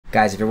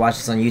Guys, if you're watching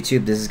this on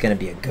YouTube, this is going to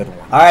be a good one.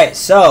 All right,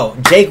 so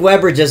Jake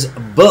Weber just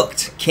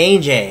booked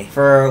KJ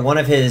for one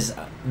of his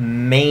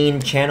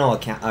main channel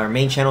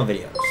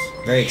videos.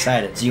 Very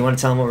excited. Do you want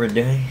to tell them what we're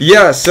doing?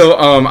 Yeah, so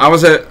I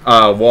was at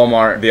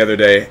Walmart the other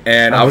day,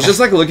 and I was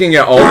just like looking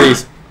at all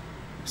these.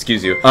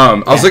 Excuse you.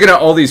 I was looking at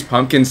all these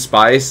pumpkin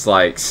spice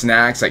like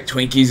snacks, like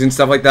Twinkies and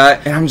stuff like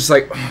that, and I'm just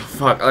like, oh,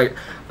 fuck, like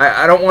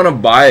I don't want to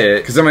buy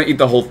it because I'm gonna eat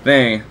the whole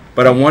thing.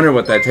 But I wonder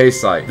what that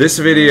tastes like. This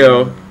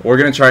video, we're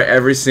gonna try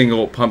every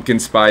single pumpkin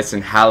spice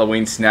and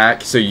Halloween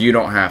snack, so you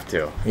don't have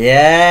to.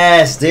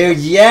 Yes, dude.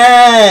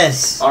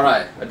 Yes. All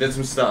right, I did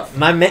some stuff.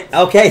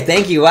 Okay,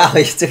 thank you. Wow.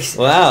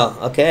 Wow.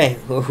 Okay.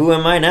 Who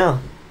am I now?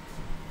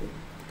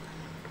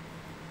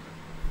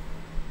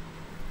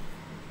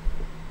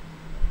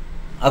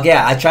 Okay,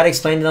 I try to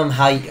explain to them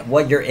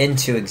what you're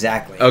into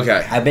exactly.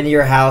 Okay. I've been to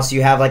your house.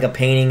 You have like a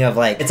painting of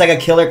like it's like a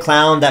killer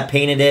clown that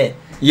painted it.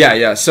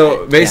 Yeah.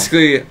 So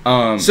basically,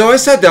 so I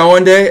sat down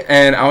one day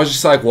and I was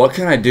just like, what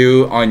can I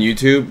do on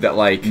YouTube that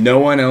like no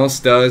one else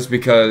does?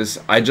 Because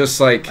I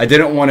just like I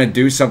didn't want to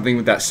do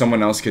something that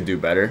someone else could do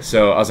better.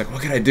 So I was like,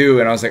 what can I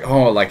do? And I was like,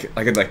 oh, like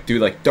I could like do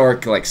like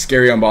dark, like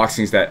scary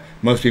unboxings that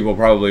most people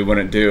probably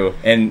wouldn't do.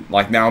 And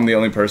like now I'm the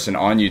only person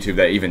on YouTube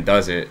that even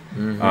does it.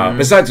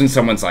 Besides when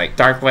someone's like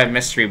dark web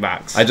mystery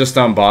box. I just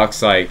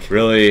unbox like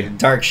really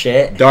dark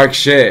shit. Dark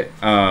shit.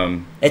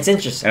 It's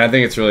interesting. And I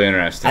think it's really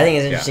interesting. I think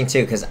it's interesting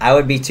too, because I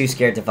would be too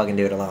scared to fucking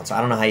do it alone. So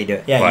I don't know how you do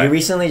it. Yeah, you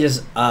recently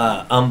just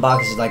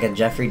unboxed like a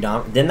Jeffrey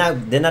Dahmer. Didn't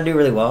that do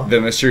really well? The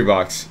mystery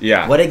box,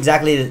 yeah. What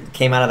exactly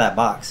came out of that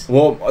box?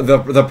 Well,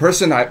 the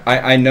person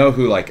I know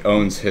who like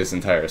owns his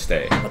entire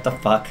estate. What the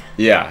fuck?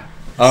 Yeah.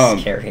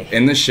 Scary.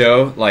 In the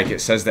show, like it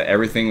says that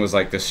everything was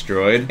like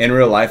destroyed. In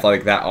real life,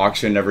 like that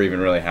auction never even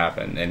really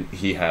happened, and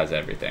he has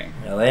everything.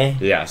 Really?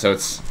 Yeah. So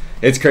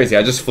it's crazy.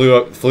 I just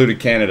flew to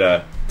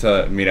Canada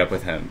to meet up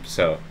with him.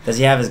 So does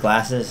he have his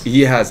glasses?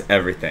 He has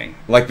everything.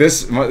 Like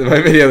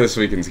my video this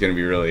weekend is gonna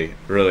be really,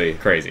 really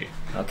crazy.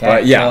 Okay.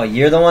 But yeah. Well,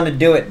 you're the one to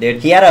do it,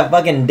 dude. He had a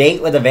fucking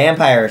date with a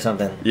vampire or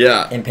something.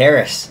 Yeah. In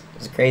Paris.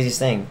 It's the craziest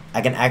thing. I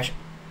can actually.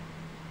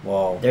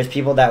 Whoa. There's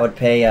people that would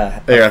pay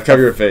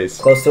cover your face.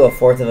 Close to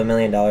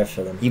 $250,000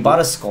 for them. You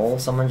bought a skull,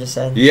 someone just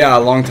said? Yeah, a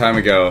long time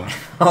ago.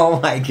 Oh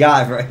my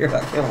god, bro, you're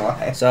fucking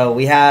wild. So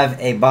we have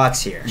a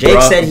box here.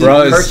 Jake said he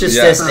purchased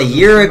this a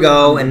year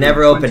ago and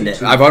never opened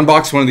it. I've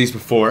unboxed one of these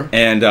before,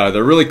 and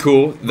they're really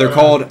cool. They're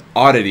called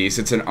Oddities.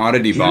 It's an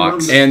oddity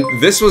box. And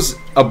this was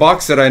a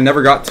box that I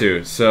never got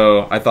to,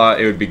 so I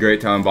thought it would be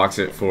great to unbox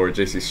it for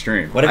JC's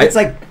stream. What if it's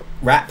like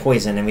rat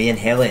poison and we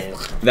inhale it?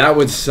 That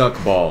would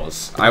suck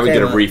balls. I would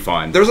get a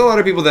refund. There's a lot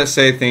of people that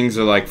say things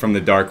are like from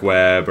the dark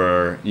web,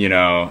 or you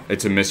know,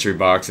 it's a mystery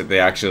box that they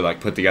actually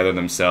like put together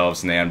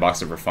themselves and they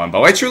unbox it for fun.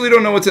 But I truly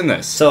don't know what's in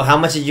this. So how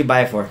much did you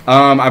buy it for?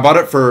 I bought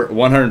it for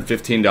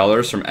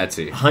 $115 from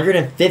Etsy.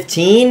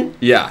 115?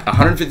 Yeah,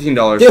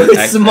 $115. Dude,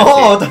 it's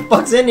small. What the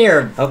fuck's in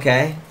here?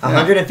 Okay,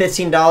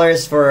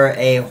 $115 for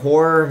a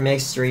horror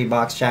mystery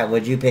box, chat.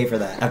 Would you pay for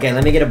that? Okay,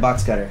 let me get a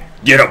box cutter.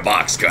 Get a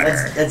box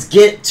cutter. Let's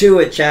get to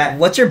it, chat.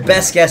 What's your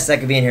best guess that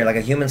could be in here? Like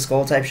a human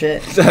skull type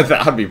shit?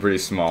 That would be pretty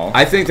small.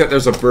 I think that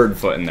there's a bird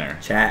foot in there.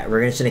 Chat,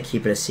 we're just gonna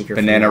keep it a secret.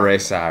 Banana Ray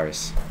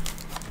Cyrus.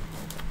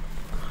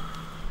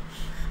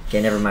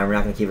 Okay, never mind. We're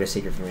not gonna keep it a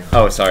secret from you.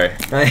 Oh, sorry.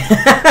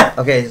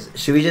 Okay,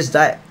 should we just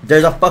die?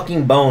 There's a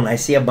fucking bone. I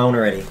see a bone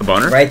already. A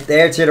boner? Right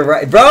there to the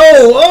right. Bro!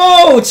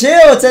 Oh,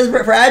 chill. It says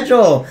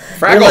fragile.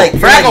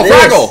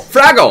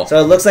 Fraggle. So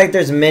it looks like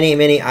there's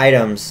many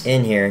items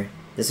in here.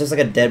 This looks like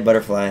a dead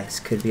butterfly. This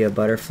could be a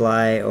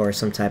butterfly or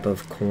some type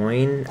of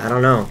coin. I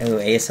don't know. Ooh,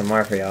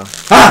 ASMR for y'all.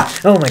 Ah!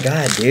 Oh my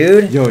god,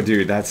 dude. Yo,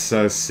 dude, that's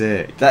so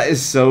sick. That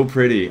is so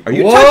pretty. Are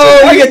you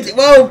touching it?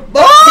 Whoa!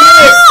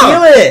 Oh!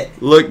 Feel it!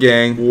 Look,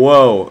 gang.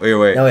 Whoa.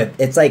 Wait. No,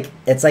 it's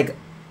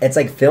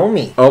like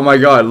filmy. Oh my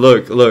god,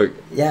 look.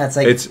 Yeah, it's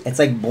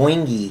like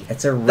boingy.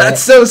 It's a red,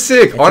 that's so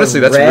sick. Honestly,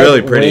 that's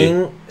really pretty.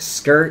 Wing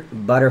skirt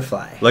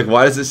butterfly. Like,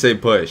 why does it say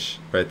push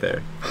right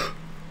there?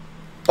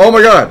 Oh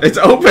my god, it's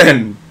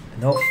open.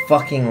 No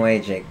fucking way,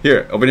 Jake.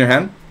 Here, open your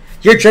hand.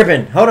 You're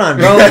tripping. Hold on,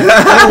 bro. I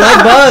don't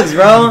like bugs,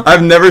 bro.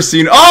 I've never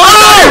seen.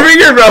 Oh, your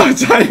finger, bro.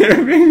 It's on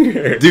your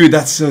finger. Dude,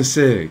 that's so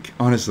sick.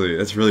 Honestly,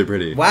 that's really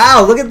pretty.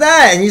 Wow, look at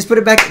that. And you just put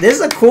it back. This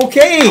is a cool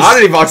case.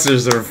 Oddity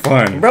boxes are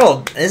fun.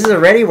 Bro, this is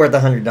already worth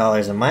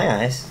 $100 in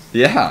my eyes.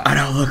 Yeah. I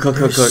know. Look.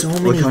 So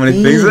look how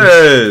many things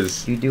there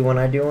is. You do one,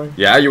 I do one?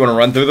 Yeah, you want to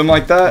run through them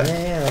like that?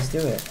 Yeah, let's do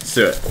it. Let's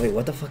do it. Wait,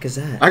 what the fuck is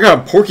that? I got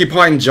a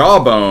porcupine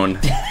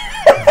jawbone.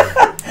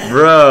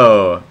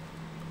 Bro.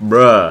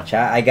 Bruh.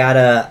 Chat, I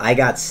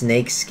got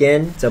snake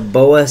skin. It's a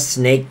boa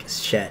snake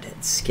shed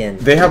skin.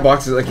 They have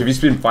boxes like if you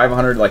spend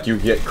 $500, like you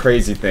get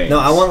crazy things. No,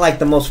 I want like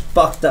the most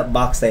fucked up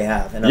box they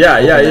have. And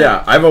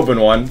yeah. I've opened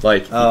one.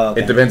 Like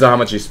okay. It depends on how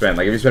much you spend.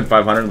 Like if you spend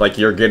 $500, like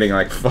you're getting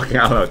like fucking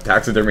I don't know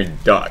taxidermy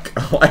duck.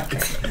 Like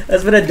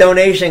That's been a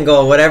donation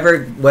goal.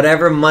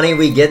 Whatever money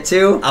we get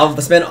to, I'll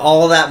spend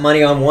all that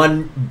money on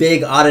one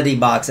big oddity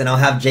box, and I'll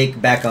have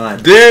Jake back on.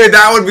 Dude,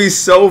 that would be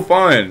so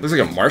fun. Looks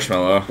like a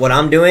marshmallow. What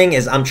I'm doing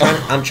is I'm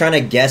trying to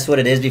guess what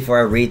it is before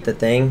I read the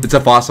thing. It's a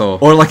fossil.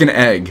 Or like an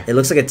egg. It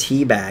looks like a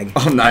tea bag.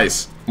 Oh,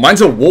 nice.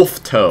 Mine's a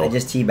wolf toe. I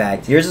just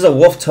teabagged. Yours is a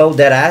wolf toe,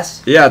 dead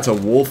ass? Yeah, it's a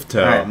wolf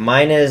toe. Alright,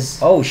 mine is...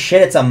 Oh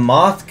shit, it's a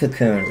moth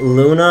cocoon.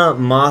 Luna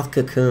moth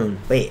cocoon.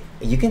 Wait,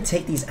 you can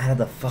take these out of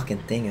the fucking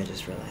thing, I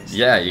just realized.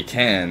 Yeah, you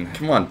can.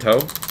 Come on, toe.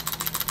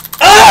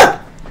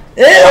 Ah!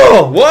 Ew!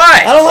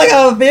 What? I don't like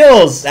how it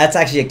feels. That's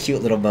actually a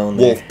cute little bone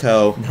there. Wolf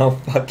toe. No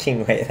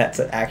fucking way, that's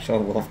an actual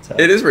wolf toe.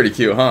 It is pretty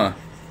cute, huh?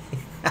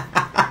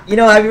 You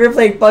know, have you ever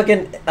played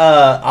fucking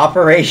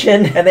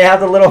Operation and they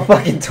have the little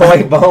fucking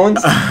toy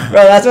bones?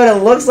 Bro, that's what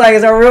it looks like.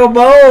 It's a real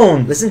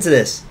bone. Listen to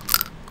this.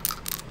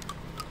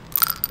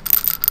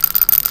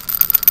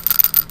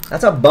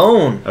 That's a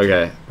bone.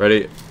 Okay,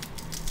 ready?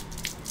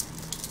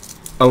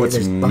 Oh, it's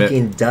There's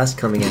fucking dust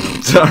coming out.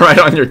 It's right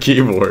on your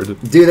keyboard.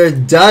 Dude, there's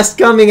dust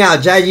coming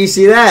out. Jad, you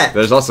see that?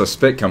 There's also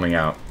spit coming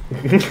out.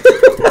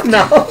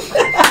 No.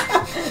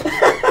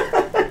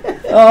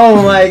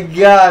 Oh my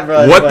god,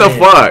 bro. What the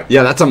fuck?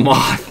 Yeah, that's a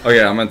moth.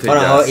 Okay, I'm gonna take a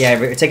guess. Oh,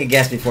 yeah, take a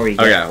guess before you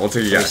Okay, we'll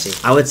take a guess. See.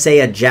 I would say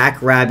a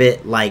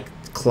jackrabbit like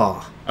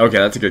claw. Okay,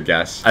 that's a good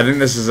guess. I think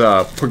this is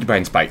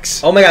porcupine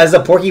spikes. Oh my god, this is a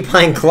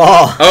porcupine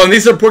claw. Oh, and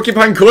these are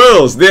porcupine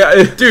quills.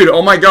 Dude,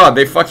 oh my god,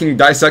 they fucking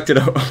dissected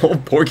a whole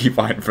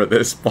porcupine for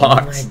this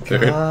box. Oh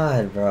my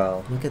god,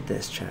 bro. Look at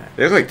this chat.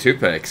 They look like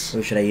toothpicks.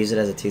 Ooh, should I use it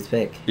as a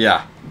toothpick?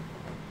 Yeah.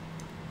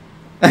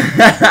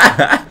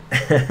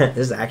 This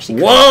is actually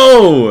cool.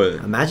 Whoa!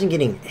 Imagine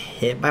getting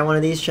hit by one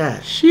of these,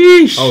 chat.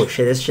 Sheesh. Oh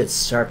shit, this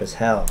shit's sharp as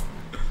hell.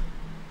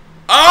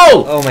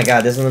 Oh! Oh my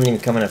god, this one doesn't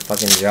even come in a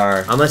fucking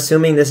jar. I'm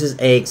assuming this is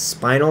a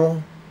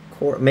spinal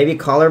cord, maybe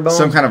collarbone?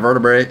 Some kind of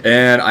vertebrae.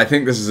 And I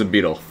think this is a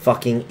beetle.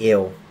 Fucking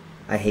ew.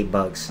 I hate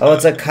bugs. Oh,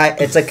 it's a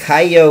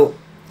coyote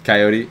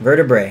Coyote.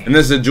 vertebrae. And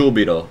this is a jewel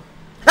beetle.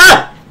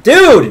 Ah!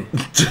 Dude!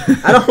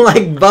 I don't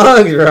like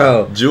bugs,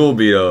 bro. Jewel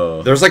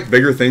beetle. There's like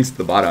bigger things at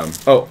the bottom.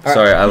 Oh,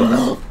 sorry.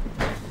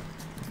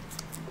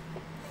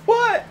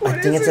 What?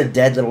 I think it's a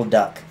dead little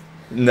duck.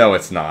 No,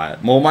 it's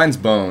not. Well, mine's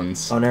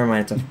bones. Oh, never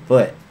mind. It's a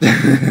foot.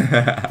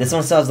 This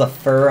one still has the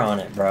fur on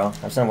it, bro. I'm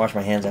just gonna wash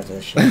my hands after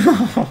this shit.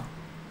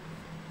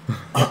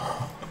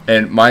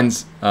 And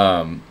mine's,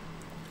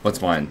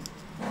 what's mine?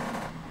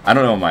 I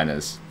don't know what mine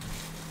is.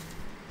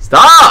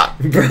 Stop!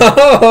 Bro!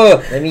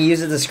 Let me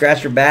use it to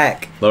scratch your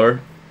back. Lower?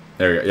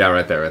 There you go. Yeah,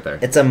 right there, right there.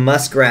 It's a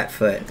muskrat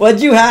foot. What'd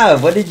you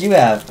have? What did you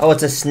have? Oh,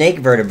 it's a snake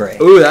vertebrae.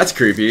 Ooh, that's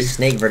creepy.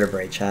 Snake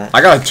vertebrae, chat.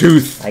 I got a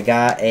tooth. I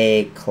got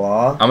a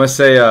claw. I'm gonna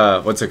say,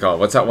 what's it called?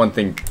 What's that one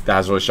thing that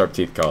has really sharp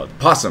teeth called?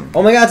 Possum.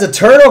 Oh my god, it's a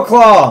turtle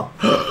claw!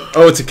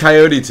 Oh, it's a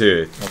coyote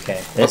tooth.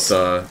 Okay.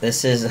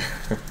 This is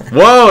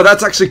Whoa,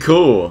 that's actually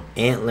cool.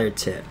 antler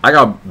tip. I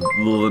got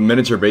a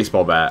miniature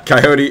baseball bat.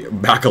 Coyote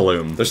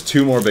Bacaloom. There's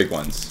two more big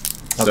ones.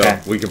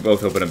 Okay. So we could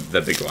both open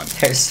the big one.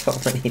 There's so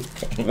many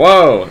things.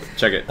 Whoa!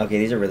 Check it. Okay,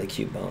 these are really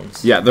cute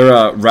bones. Yeah,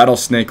 they're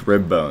rattlesnake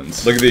rib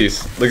bones. Look at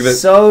these. Look at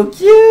this. So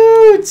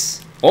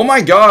cute! Oh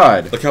my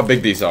god! Look how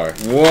big these are.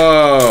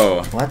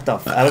 Whoa! What the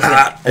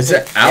fuck? It's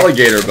an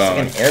alligator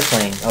bone. It's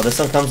like an airplane. Oh, this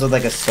one comes with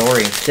like a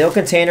story. Still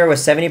container with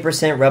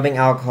 70% rubbing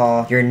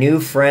alcohol. Your new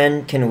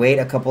friend can wait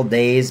a couple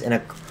days in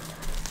a...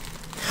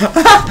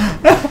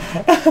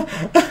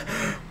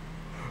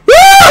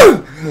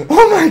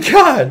 Oh my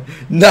god!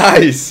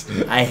 Nice!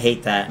 I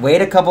hate that.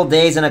 Wait a couple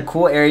days in a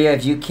cool area.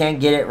 If you can't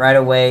get it right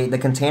away, the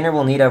container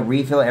will need a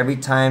refill every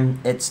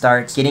time it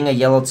starts getting a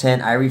yellow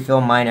tint. I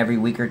refill mine every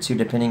week or two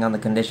depending on the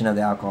condition of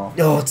the alcohol.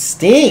 Oh, it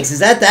stinks. Is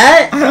that?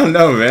 I don't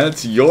know, man.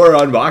 It's your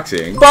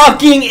unboxing.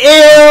 Fucking ew!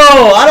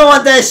 I don't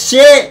want that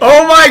shit!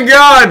 Oh my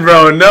god,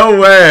 bro. No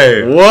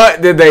way.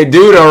 What did they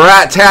do to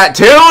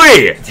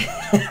Ratatouille?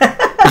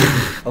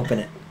 Open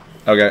it.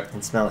 Okay.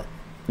 And smell it.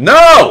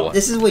 No!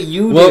 This is what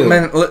you do. Well,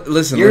 man,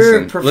 listen.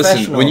 You're Listen.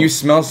 professional. When you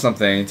smell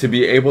something, to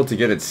be able to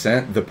get its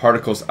scent, the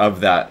particles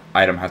of that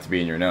item have to be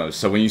in your nose.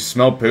 So when you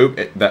smell poop,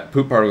 that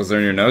poop particles are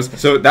in your nose.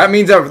 So that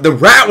means that the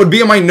rat would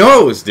be in my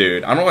nose,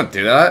 dude. I don't want to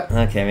do that.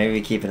 Okay, maybe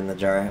we keep it in the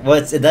jar.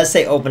 Well, it does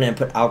say open it and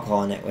put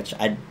alcohol in it, which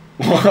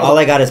all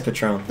I got is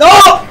Patron.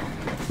 No!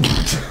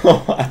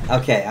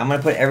 Okay, I'm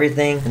gonna put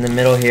everything in the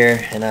middle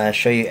here and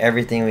show you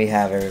everything we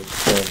have,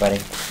 everybody.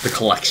 The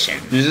collection.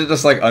 You should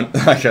just like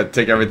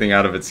take everything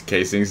out of its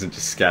casings and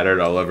just scatter it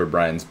all over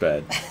Brian's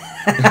bed.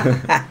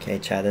 Okay,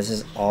 Chad, this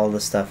is all the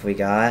stuff we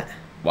got.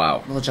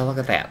 Wow. Would you look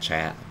at that,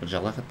 chat? Would you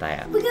look at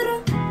that? We got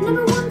a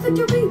 #1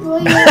 victory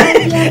royale.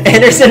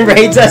 Anderson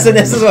raids us, and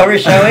this is what we're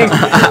showing.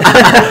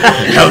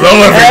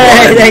 Hello, everyone.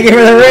 Hey, thank you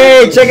for the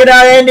raid. Check it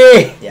out,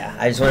 Andy. Yeah,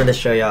 I just wanted to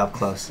show you up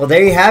close. Well,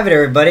 there you have it,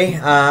 everybody.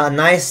 A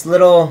nice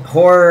little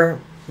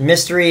horror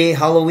mystery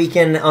Halloween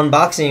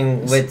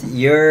unboxing with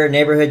your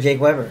neighborhood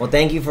Jake Weber. Well,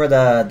 thank you for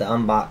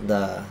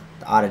the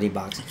oddity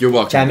box. You're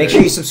welcome. Chad, make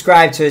sure you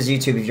subscribe to his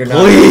YouTube if you're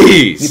not.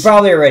 Please. You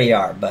probably already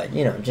are, but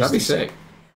you know, just That'd be sick.